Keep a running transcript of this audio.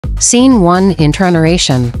Scene 1 Intro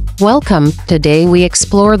Narration. Welcome, today we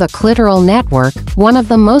explore the clitoral network, one of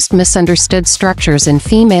the most misunderstood structures in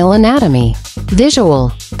female anatomy.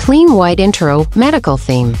 Visual. Clean white intro, medical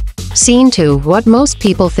theme. Scene 2 What most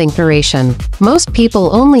people think narration. Most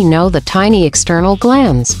people only know the tiny external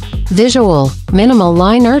glands. Visual. Minimal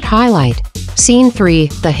line art highlight. Scene 3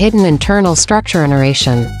 The hidden internal structure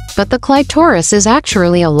narration. But the clitoris is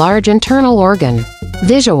actually a large internal organ.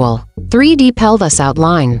 Visual. 3D pelvis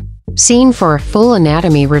outline. Scene 4 Full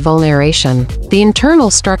anatomy reveal narration. The internal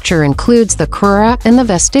structure includes the crura and the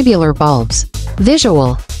vestibular bulbs.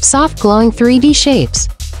 Visual. Soft glowing 3D shapes.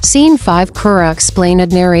 Scene 5 Crura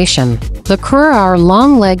explained narration. The crura are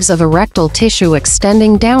long legs of erectile tissue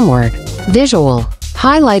extending downward. Visual.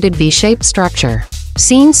 Highlighted V-shaped structure.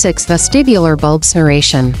 Scene 6 Vestibular bulbs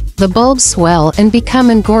narration. The bulbs swell and become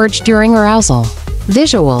engorged during arousal.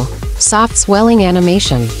 Visual. Soft swelling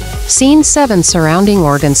animation. Scene 7 Surrounding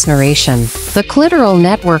organs narration. The clitoral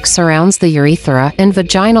network surrounds the urethra and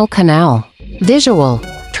vaginal canal. Visual.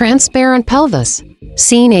 Transparent pelvis.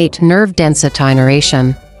 Scene 8 Nerve density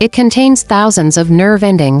narration. It contains thousands of nerve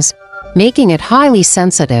endings, making it highly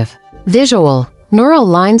sensitive. Visual. Neural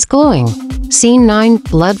lines glowing. Scene 9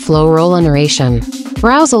 Blood flow roll narration.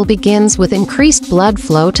 Arousal begins with increased blood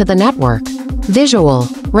flow to the network. Visual.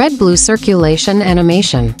 Red-blue circulation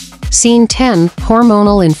animation. Scene 10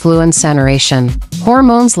 Hormonal influence narration.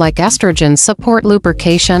 Hormones like estrogen support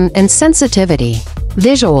lubrication and sensitivity.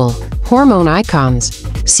 Visual. Hormone icons.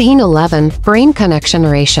 Scene 11 Brain connection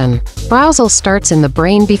narration. Arousal starts in the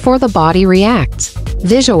brain before the body reacts.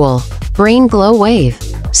 Visual. Brain glow wave.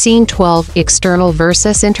 Scene 12 External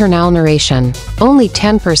versus internal narration. Only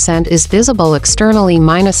 10% is visible externally,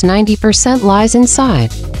 minus 90% lies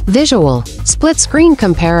inside. Visual. Split screen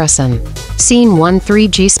comparison. Scene 1 3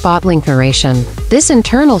 G-spot link narration. This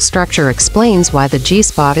internal structure explains why the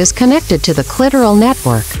G-spot is connected to the clitoral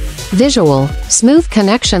network. Visual. Smooth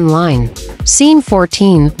connection line. Scene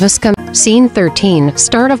 14 Scene 13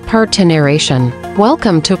 Start of Part 2 narration.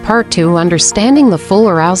 Welcome to Part 2 Understanding the Full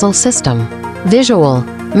Arousal System. Visual.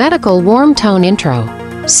 Medical warm tone intro.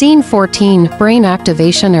 Scene 14 Brain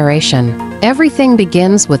activation narration. Everything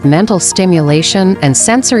begins with mental stimulation and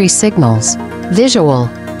sensory signals. Visual.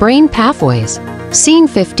 Brain pathways. Scene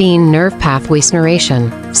 15 Nerve pathways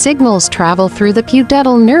narration. Signals travel through the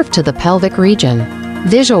pudendal nerve to the pelvic region.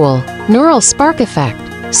 Visual. Neural spark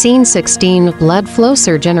effect. Scene 16 Blood flow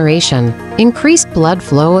surge narration. Increased blood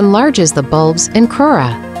flow enlarges the bulbs and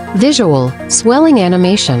crura. Visual. Swelling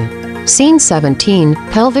animation. Scene 17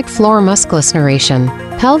 Pelvic floor musculus narration.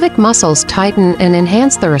 Pelvic muscles tighten and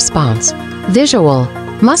enhance the response. Visual.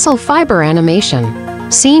 Muscle fiber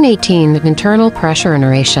animation. Scene 18 Internal pressure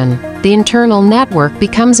narration. The internal network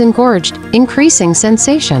becomes engorged, increasing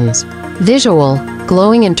sensations. Visual.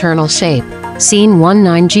 Glowing internal shape. Scene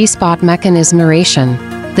 19 G-spot mechanism narration.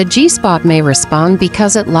 The G-spot may respond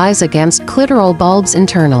because it lies against clitoral bulbs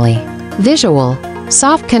internally. Visual.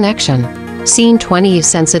 Soft connection. Scene 20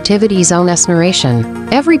 Sensitivity zone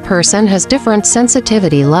narration. Every person has different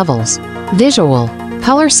sensitivity levels. Visual.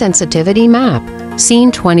 Color sensitivity map.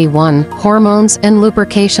 Scene 21 Hormones and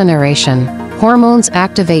lubrication narration. Hormones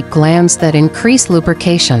activate glands that increase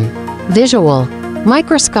lubrication. Visual.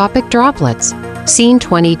 Microscopic droplets. Scene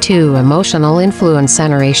 22 Emotional influence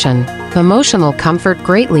narration. Emotional comfort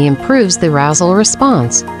greatly improves the arousal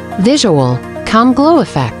response. Visual. Calm glow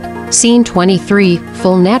effect. Scene 23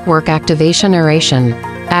 Full network activation narration.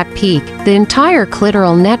 At peak, the entire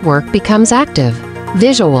clitoral network becomes active.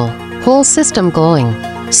 Visual. Whole system glowing.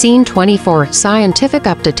 Scene 24 Scientific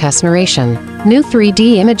up-to-test narration. New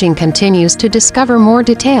 3D imaging continues to discover more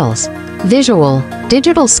details. Visual.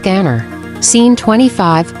 Digital scanner. Scene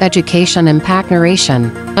 25 Education impact narration.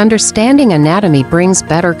 Understanding anatomy brings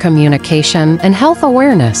better communication and health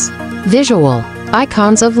awareness. Visual.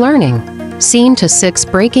 Icons of learning. Scene 6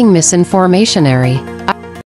 Breaking misinformation narration.